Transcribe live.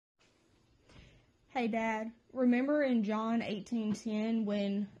Hey, Dad, remember in John 18:10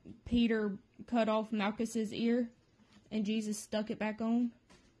 when Peter cut off Malchus's ear and Jesus stuck it back on?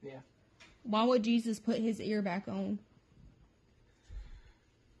 Yeah. Why would Jesus put his ear back on?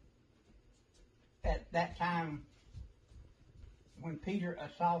 At that time, when Peter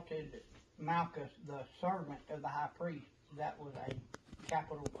assaulted Malchus, the servant of the high priest, that was a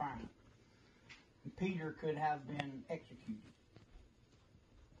capital crime. Peter could have been executed.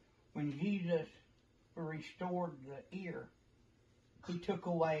 When Jesus restored the ear, he took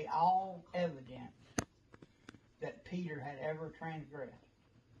away all evidence that Peter had ever transgressed.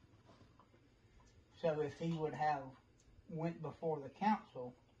 So if he would have went before the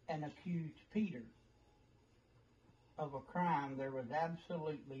council and accused Peter of a crime, there was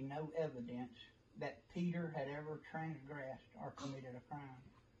absolutely no evidence that Peter had ever transgressed or committed a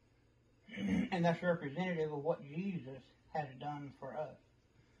crime. And that's representative of what Jesus has done for us.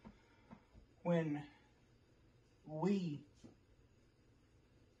 When we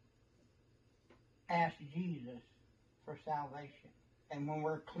ask Jesus for salvation, and when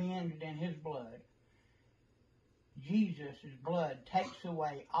we're cleansed in his blood, Jesus' blood takes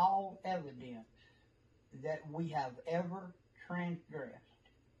away all evidence that we have ever transgressed.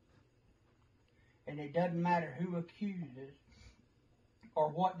 And it doesn't matter who accuses or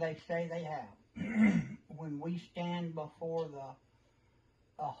what they say they have. When we stand before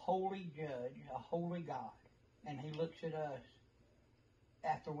a holy judge, a holy God, and he looks at us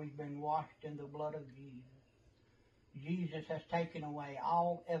after we've been washed in the blood of Jesus, Jesus has taken away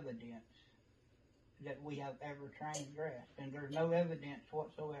all evidence that we have ever transgressed. And there's no evidence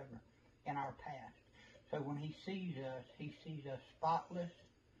whatsoever in our past. So when he sees us spotless,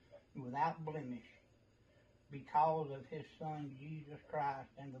 without blemish, because of his Son, Jesus Christ,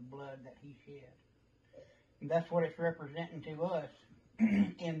 and the blood that he shed. And that's what it's representing to us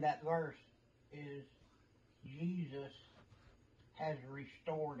in that verse, is Jesus has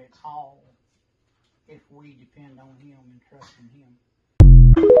restored it all if we depend on him and trust in him.